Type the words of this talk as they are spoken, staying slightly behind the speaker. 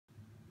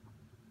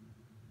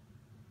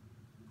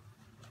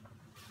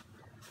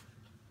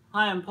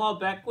Hi, I'm Paul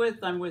Beckwith.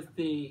 I'm with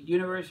the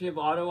University of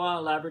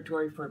Ottawa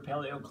Laboratory for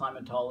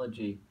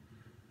Paleoclimatology.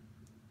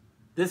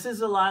 This is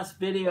the last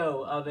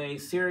video of a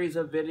series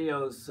of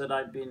videos that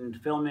I've been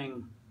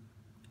filming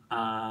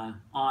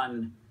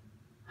on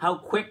how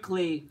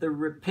quickly the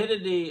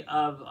rapidity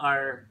of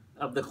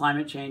the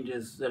climate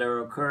changes that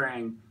are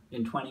occurring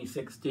in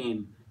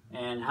 2016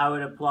 and how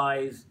it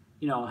applies,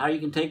 how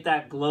you can take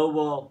that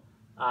global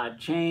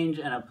change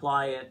and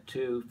apply it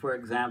to, for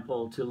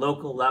example, to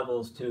local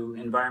levels, to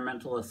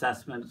environmental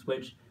assessments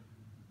which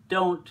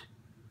don't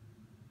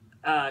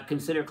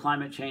consider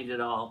climate change at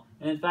all.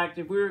 And in fact,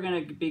 if we were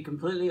going to be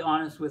completely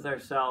honest with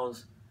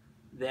ourselves,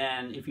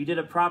 then if you did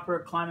a proper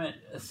climate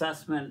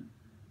assessment,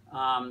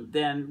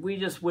 then we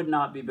just would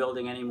not be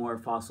building any more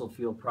fossil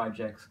fuel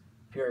projects,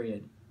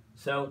 period.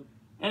 So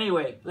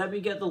anyway, let me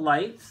get the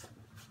lights.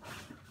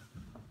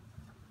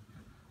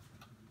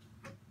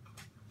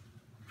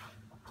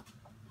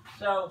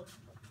 So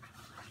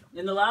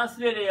in the last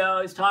video,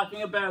 I was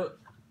talking about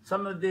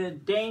some of the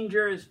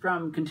dangers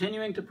from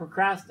continuing to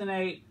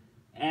procrastinate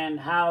and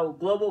how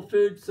global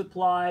food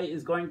supply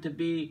is going to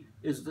be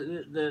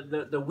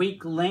the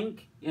weak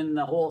link in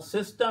the whole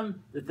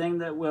system, the thing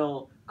that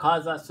will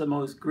cause us the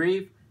most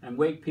grief and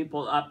wake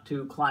people up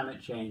to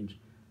climate change.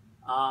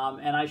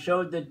 And I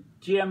showed the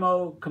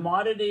GMO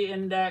commodity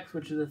index,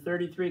 which is a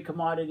 33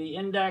 commodity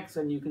index,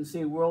 and you can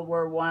see World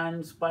War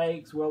I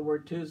spikes, World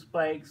War II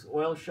spikes,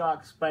 oil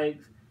shock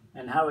spikes,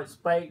 and how it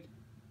spiked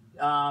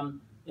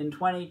in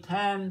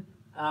 2010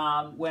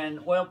 when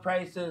oil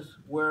prices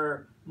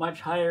were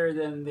much higher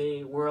than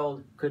the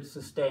world could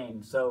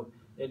sustain. So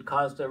it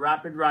caused a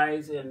rapid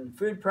rise in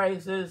food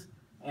prices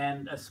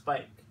and a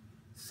spike.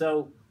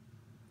 So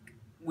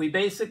we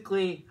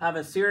basically have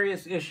a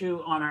serious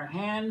issue on our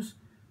hands.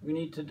 We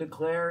need to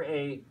declare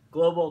a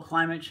global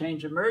climate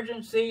change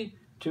emergency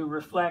to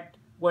reflect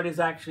what is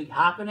actually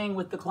happening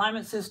with the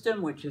climate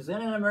system, which is in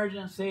an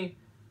emergency,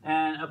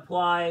 and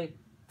apply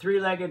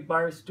three-legged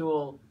bar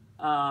stool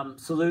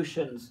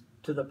solutions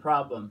to the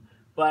problem.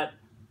 But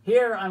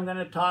here I'm going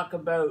to talk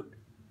about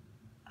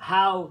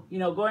how,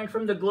 going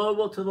from the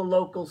global to the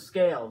local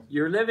scale.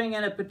 You're living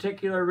in a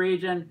particular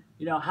region,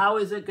 how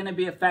is it going to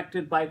be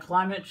affected by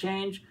climate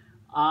change?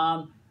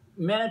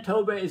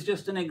 Manitoba is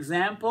just an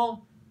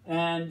example,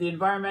 and the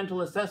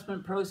environmental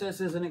assessment process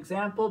is an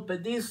example,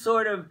 but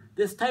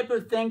this type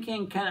of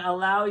thinking can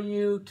allow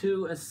you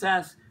to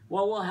assess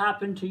what will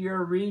happen to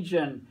your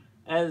region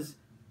as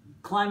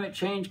climate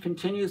change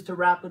continues to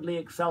rapidly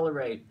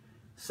accelerate.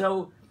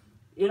 So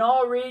in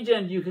all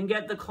regions, you can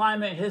get the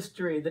climate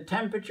history, the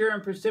temperature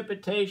and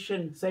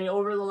precipitation, say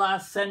over the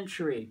last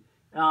century.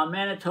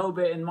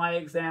 Manitoba in my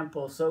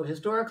example. So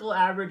historical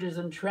averages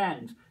and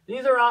trends.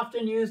 These are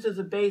often used as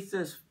a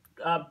basis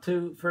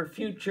for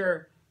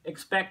future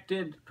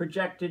expected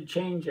projected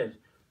changes.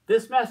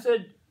 This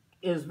method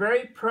is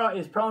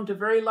prone to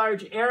very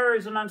large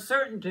errors and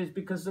uncertainties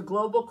because the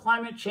global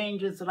climate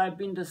changes that I've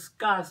been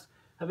discussed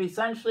have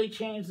essentially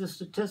changed the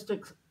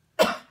statistics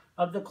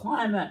of the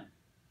climate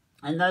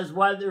and those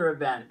weather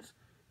events.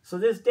 So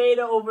this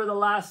data over the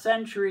last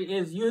century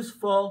is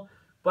useful,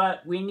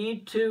 but we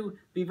need to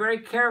be very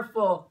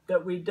careful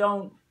that we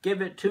don't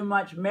give it too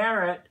much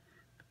merit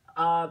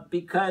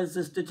because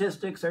the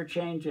statistics are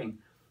changing.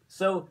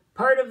 So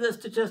part of the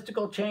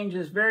statistical change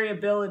is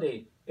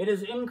variability. It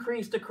is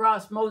increased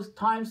across most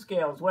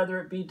timescales, whether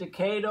it be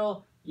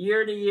decadal,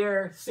 year to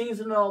year,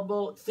 seasonal,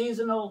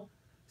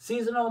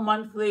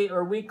 monthly,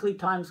 or weekly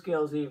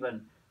timescales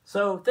even.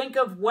 So think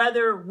of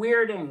weather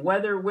weirding,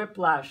 weather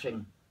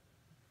whiplashing.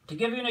 To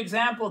give you an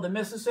example, the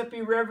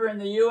Mississippi River in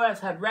the US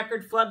had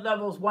record flood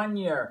levels one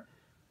year,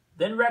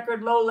 then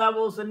record low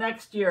levels the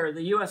next year.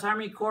 The US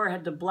Army Corps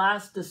had to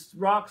blast the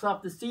rocks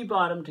off the sea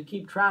bottom to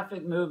keep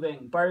traffic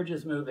moving,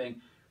 barges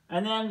moving.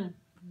 And then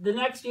the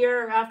next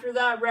year after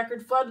that,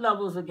 record flood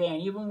levels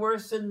again, even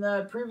worse than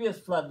the previous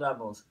flood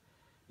levels.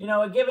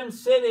 A given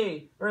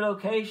city or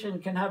location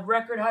can have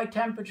record high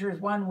temperatures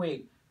one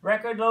week,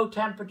 record low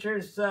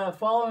temperatures the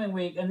following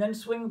week, and then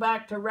swing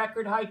back to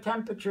record high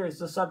temperatures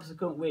the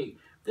subsequent week.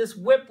 This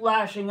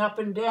whiplashing up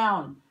and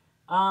down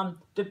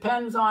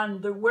depends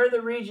on where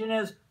the region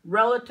is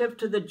relative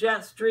to the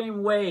jet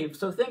stream wave.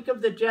 So think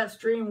of the jet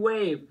stream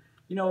wave,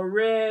 a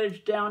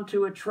ridge down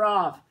to a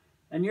trough,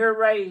 and you're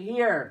right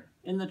here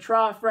in the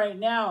trough right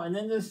now, and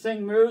then this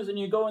thing moves and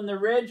you go in the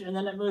ridge, and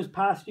then it moves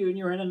past you and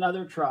you're in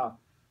another trough.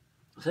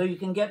 So you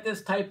can get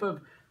this type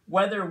of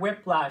weather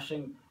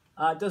whiplashing.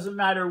 It doesn't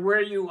matter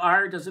where you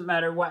are, it doesn't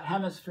matter what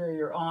hemisphere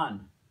you're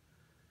on.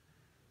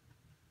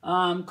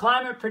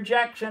 Climate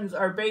projections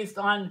are based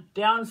on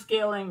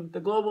downscaling the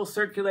global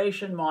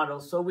circulation model.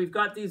 So we've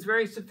got these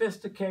very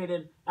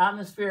sophisticated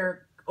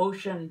atmospheric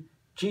ocean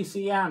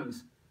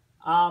GCMs,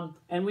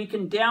 and we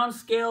can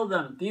downscale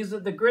them.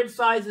 The grid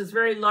size is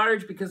very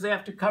large because they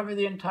have to cover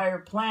the entire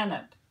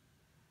planet.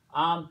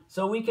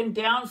 So we can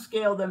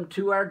downscale them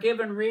to our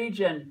given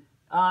region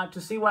to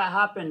see what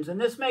happens. And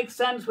this makes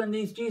sense when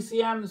these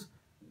GCMs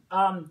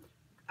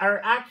are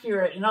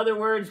accurate. In other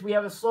words, we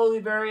have a slowly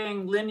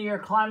varying linear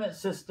climate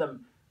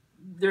system.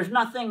 there's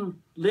nothing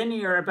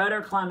linear about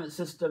our climate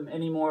system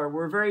anymore.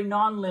 We're very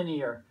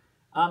non-linear.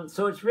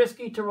 So it's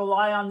risky to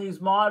rely on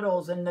these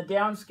models and the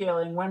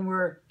downscaling when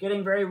we're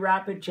getting very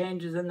rapid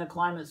changes in the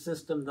climate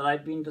system that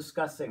I've been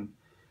discussing.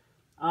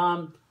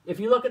 If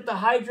you look at the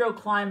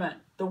hydroclimate,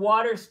 the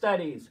water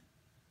studies,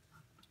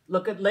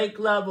 look at lake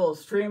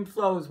levels, stream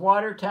flows,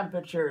 water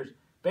temperatures,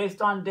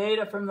 based on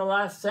data from the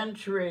last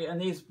century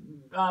and these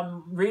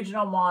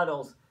regional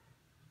models,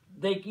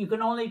 you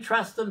can only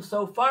trust them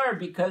so far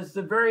because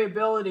the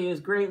variability is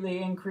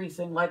greatly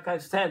increasing, like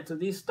I've said, so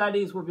these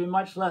studies will be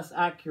much less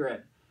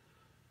accurate.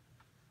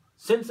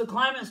 Since the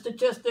climate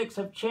statistics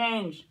have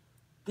changed,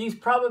 these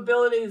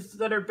probabilities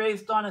that are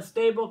based on a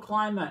stable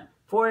climate,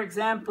 for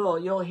example,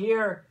 you'll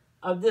hear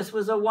of this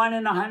was a 1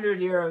 in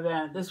 100-year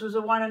event, this was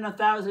a 1 in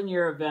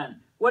 1,000-year event.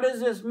 What does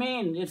this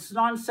mean? It's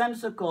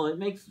nonsensical.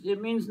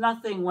 It means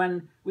nothing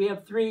when we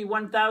have 3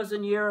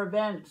 1,000-year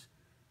events,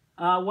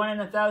 1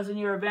 in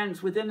 1,000-year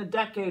events within a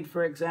decade,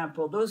 for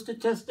example. Those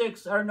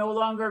statistics are no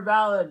longer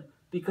valid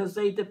because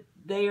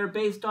they are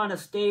based on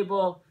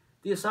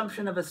the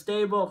assumption of a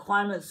stable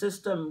climate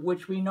system,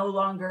 which we no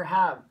longer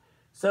have.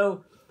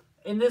 So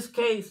in this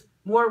case,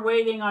 more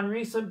weighting on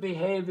recent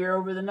behavior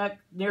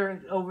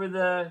over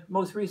the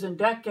most recent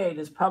decade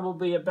is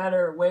probably a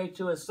better way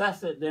to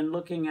assess it than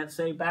looking at,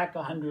 say, back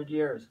 100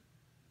 years.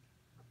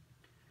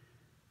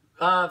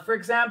 For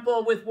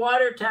example, with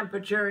water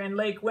temperature in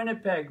Lake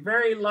Winnipeg,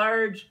 very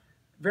large,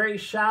 very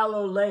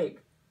shallow lake.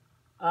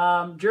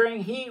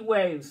 During heat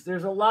waves,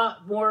 there's a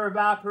lot more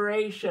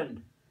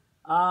evaporation,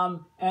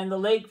 and the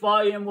lake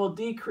volume will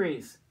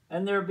decrease.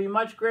 And there will be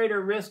much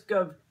greater risk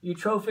of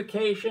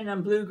eutrophication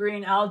and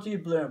blue-green algae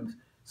blooms.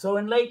 So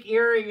in Lake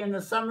Erie in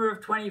the summer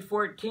of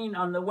 2014,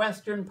 on the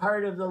western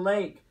part of the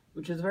lake,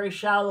 which is a very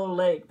shallow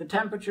lake, the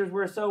temperatures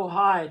were so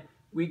high,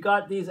 we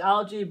got these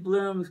algae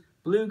blooms,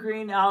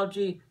 blue-green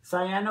algae,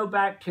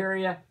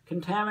 cyanobacteria,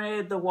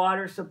 contaminated the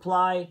water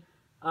supply.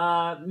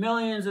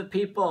 Millions of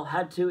people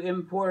had to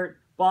import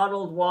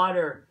bottled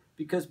water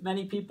because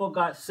many people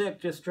got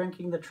sick just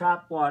drinking the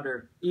trap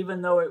water.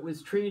 Even though it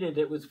was treated,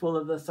 it was full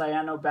of the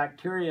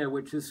cyanobacteria,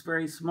 which is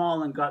very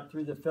small and got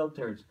through the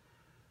filters.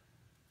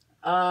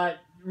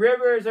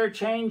 Rivers are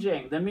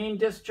changing. The mean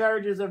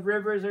discharges of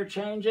rivers are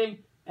changing,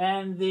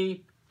 and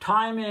the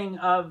timing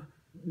of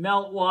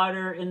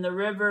meltwater in the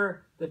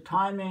river, the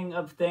timing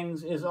of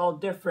things is all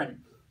different.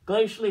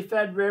 Glacially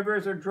fed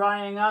rivers are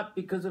drying up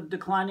because of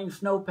declining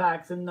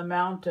snowpacks in the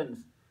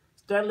mountains.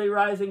 Steadily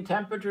rising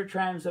temperature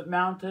trends at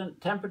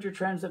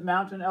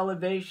mountain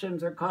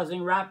elevations are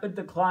causing rapid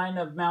decline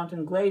of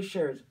mountain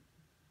glaciers.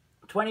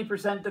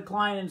 20%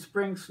 decline in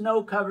spring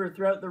snow cover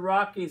throughout the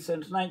Rockies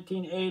since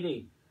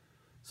 1980.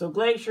 So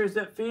glaciers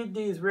that feed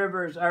these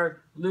rivers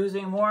are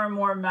losing more and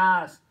more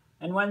mass,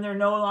 and when they're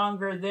no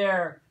longer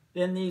there,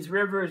 then the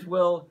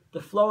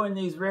flow in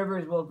these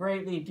rivers will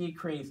greatly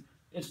decrease.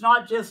 It's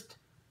not just,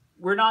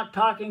 we're not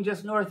talking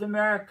just North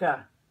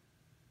America.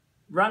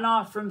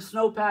 Runoff from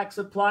snowpack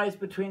supplies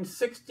between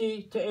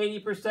 60 to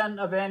 80%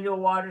 of annual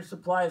water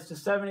supplies to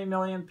 70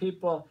 million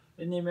people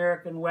in the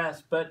American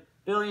West, but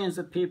billions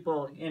of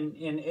people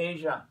in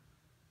Asia.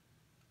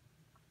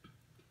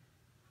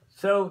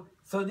 So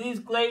these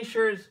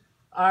glaciers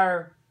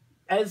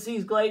as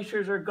these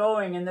glaciers are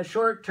going, in the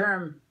short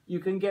term, you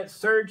can get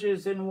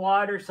surges in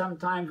water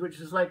sometimes,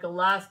 which is like a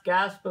last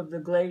gasp of the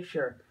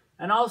glacier.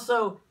 And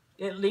also,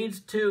 it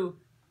leads to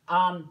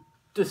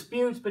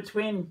disputes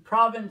between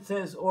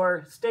provinces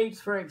or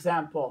states, for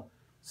example.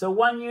 So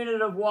 1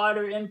 unit of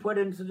water input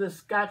into the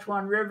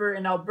Saskatchewan River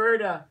in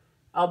Alberta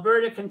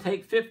can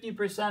take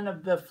 50%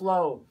 of the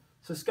flow.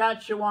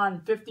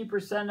 Saskatchewan,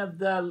 50% of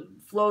the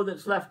flow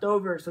that's left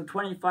over, so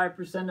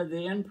 25% of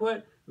the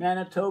input.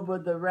 Manitoba,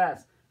 the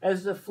rest.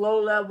 As the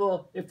flow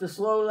level, if the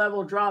flow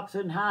level drops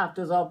in half,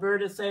 does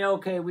Alberta say,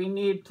 okay, we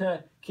need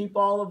to keep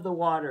all of the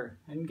water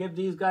and give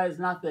these guys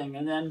nothing?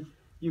 And then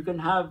you can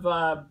have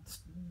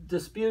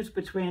disputes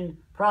between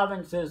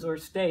provinces or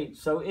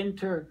states, so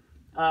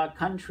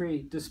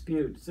inter-country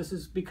disputes. This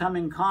is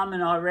becoming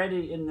common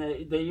already in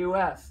the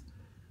U.S.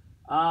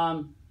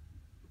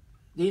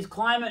 These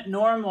climate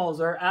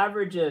normals or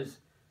averages,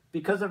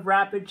 because of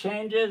rapid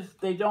changes,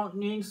 they don't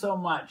mean so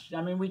much.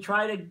 I mean, we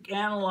try to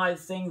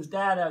analyze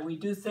data. We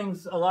do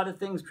a lot of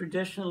things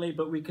traditionally,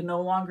 but we can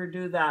no longer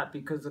do that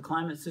because the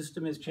climate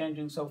system is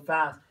changing so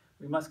fast.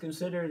 We must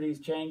consider these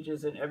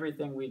changes in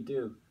everything we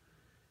do.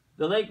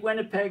 The Lake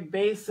Winnipeg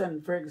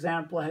Basin, for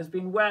example, has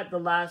been wet the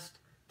last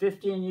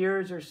 15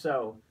 years or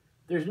so.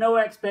 There's no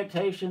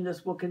expectation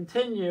this will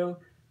continue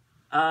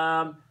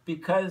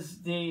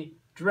because the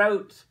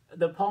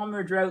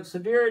Palmer Drought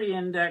Severity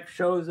Index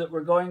shows that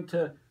we're going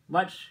to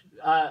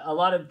a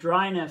lot of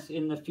dryness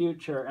in the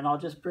future. And I'll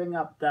just bring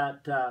up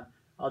that,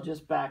 I'll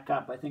just back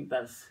up. I think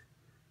there's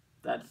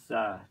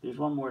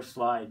one more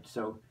slide.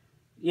 So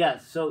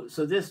yes, so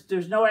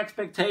there's no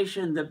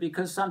expectation that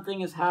because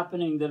something is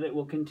happening that it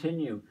will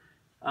continue.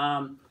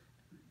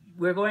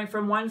 We're going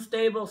from one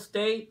stable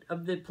state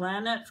of the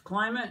planet's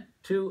climate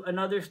to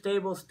another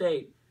stable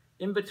state.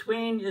 in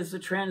between is the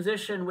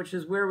transition, which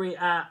is where we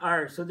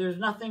are. So there's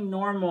nothing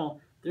normal.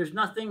 There's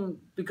nothing,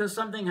 because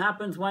something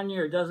happens one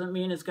year doesn't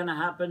mean it's going to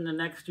happen the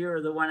next year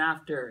or the one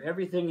after.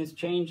 Everything is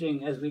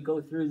changing as we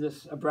go through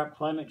this abrupt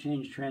climate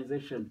change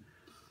transition.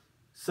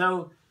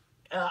 So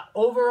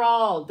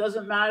overall,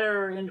 doesn't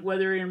matter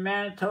whether you're in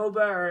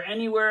Manitoba or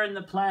anywhere in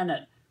the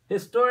planet,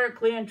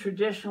 historically and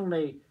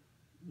traditionally,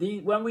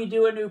 when we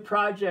do a new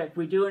project,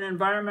 we do an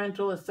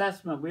environmental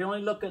assessment. We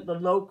only look at the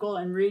local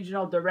and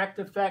regional direct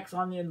effects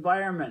on the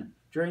environment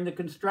during the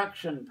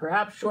construction,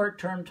 perhaps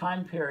short-term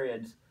time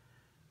periods.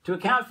 To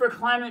account for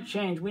climate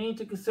change, we need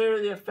to consider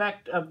the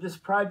effect of this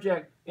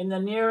project in the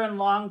near and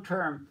long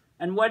term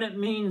and what it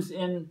means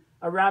in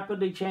a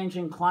rapidly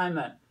changing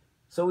climate.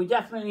 So we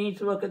definitely need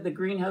to look at the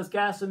greenhouse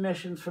gas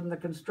emissions from the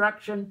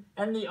construction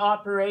and the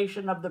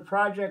operation of the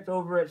project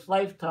over its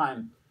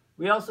lifetime.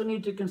 We also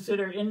need to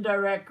consider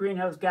indirect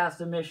greenhouse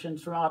gas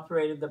emissions from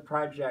operating the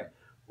project,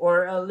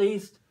 or at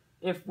least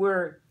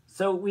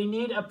so we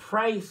need a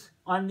price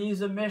on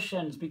these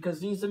emissions, because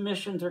these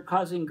emissions are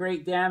causing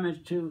great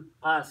damage to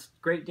us,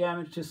 great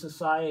damage to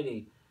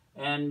society,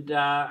 and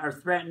are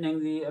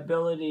threatening the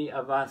ability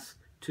of us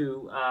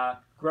to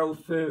grow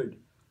food.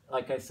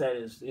 Like I said,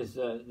 is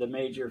the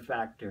major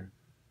factor.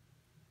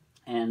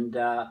 And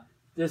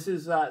this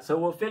is, so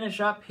we'll finish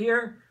up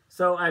here.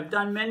 So I've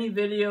done many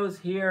videos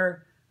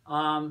here,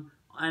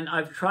 and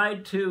I've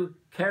tried to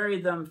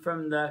carry them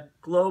from the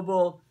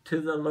global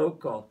to the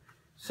local.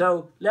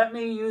 So let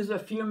me use a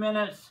few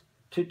minutes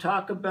to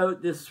talk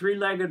about this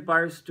three-legged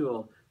bar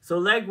stool. So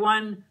leg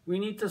one, we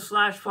need to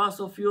slash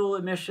fossil fuel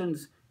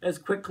emissions as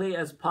quickly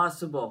as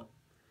possible.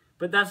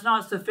 But that's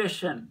not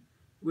sufficient.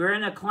 We're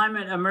in a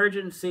climate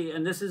emergency,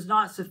 and this is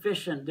not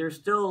sufficient.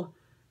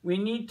 We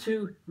need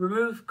to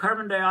remove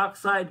carbon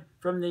dioxide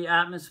from the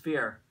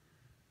atmosphere.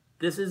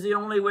 This is the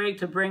only way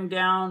to bring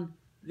down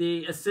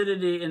the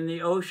acidity in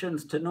the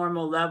oceans to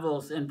normal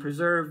levels and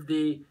preserve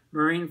the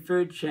marine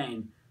food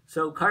chain.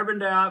 So carbon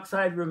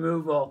dioxide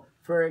removal,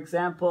 for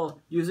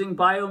example, using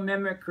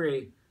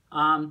biomimicry,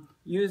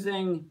 we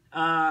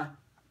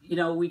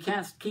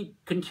can't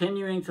keep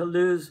continuing to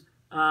lose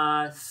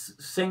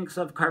sinks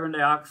of carbon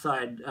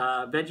dioxide,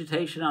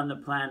 vegetation on the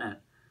planet.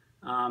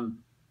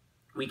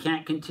 We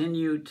can't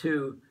continue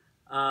to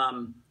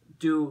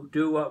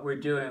do what we're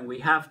doing.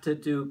 We have to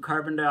do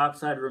carbon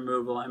dioxide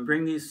removal and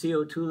bring these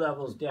CO2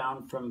 levels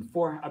down from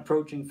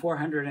approaching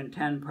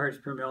 410 parts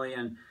per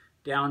million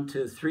down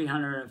to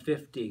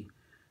 350.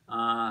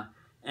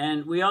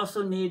 And we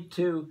also need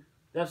to,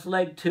 that's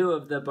leg two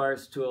of the bar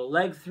stool.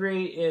 Leg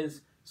three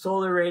is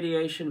solar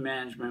radiation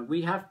management.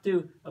 We have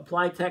to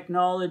apply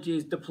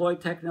technologies, deploy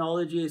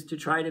technologies to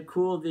try to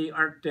cool the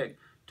Arctic,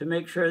 to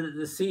make sure that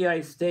the sea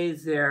ice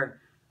stays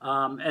there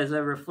as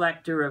a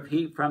reflector of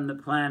heat from the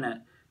planet,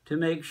 to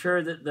make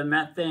sure that the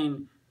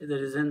methane that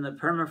is in the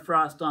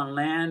permafrost on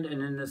land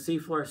and in the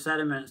seafloor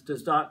sediments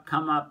does not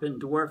come up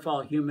and dwarf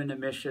all human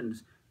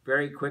emissions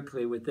very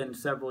quickly within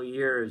several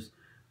years.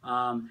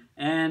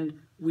 And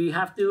we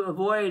have to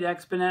avoid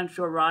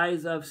exponential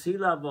rise of sea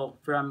level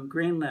from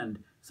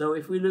Greenland. So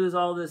if we lose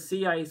all the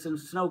sea ice and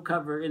snow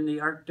cover in the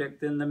Arctic,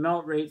 then the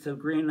melt rates of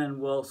Greenland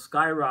will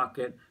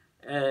skyrocket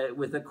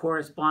with a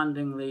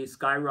correspondingly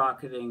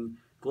skyrocketing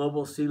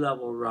global sea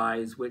level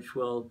rise, which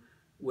will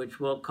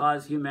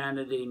cause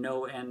humanity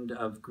no end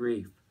of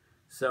grief.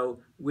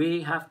 So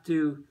we have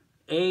to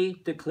A,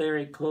 declare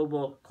a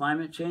global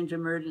climate change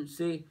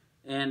emergency,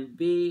 and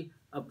B,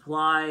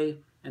 apply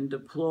and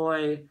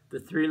deploy the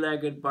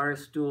three-legged bar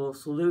stool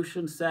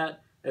solution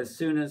set as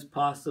soon as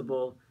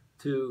possible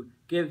to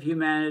give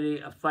humanity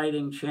a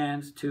fighting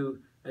chance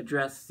to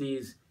address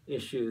these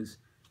issues.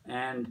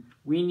 And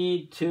we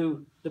need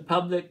the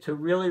public to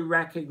really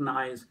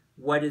recognize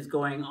what is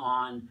going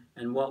on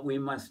and what we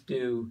must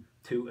do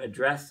to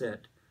address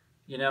it.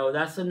 You know,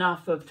 that's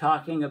enough of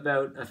talking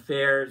about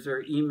affairs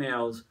or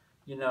emails,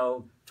 you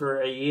know,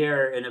 for a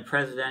year in a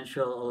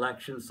presidential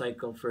election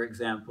cycle, for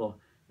example,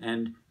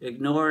 and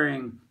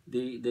ignoring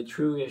the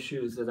true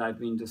issues that I've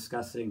been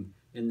discussing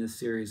in this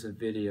series of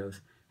videos.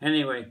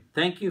 Anyway,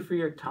 thank you for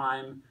your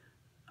time.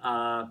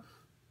 My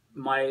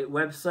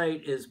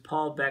website is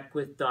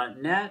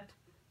paulbeckwith.net,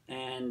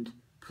 and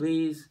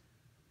please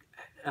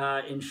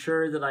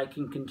ensure that I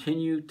can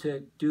continue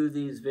to do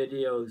these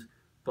videos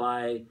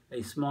by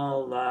a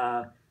small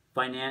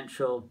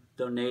financial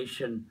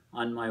donation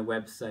on my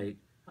website,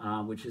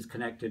 which is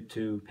connected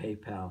to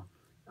PayPal.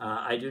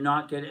 I do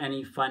not get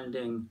any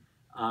funding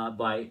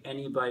by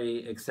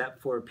anybody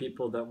except for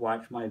people that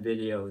watch my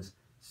videos.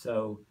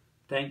 So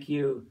thank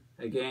you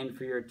again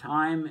for your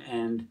time,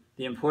 and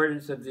the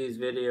importance of these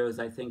videos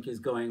I think is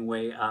going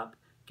way up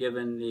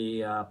given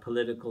the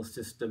political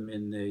system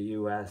in the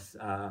US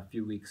a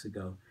few weeks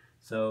ago.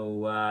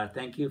 So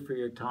thank you for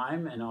your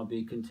time, and I'll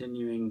be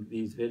continuing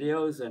these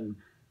videos, and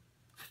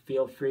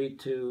feel free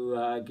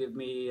to give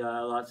me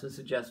lots of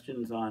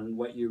suggestions on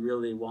what you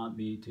really want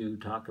me to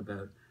talk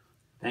about.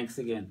 Thanks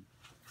again.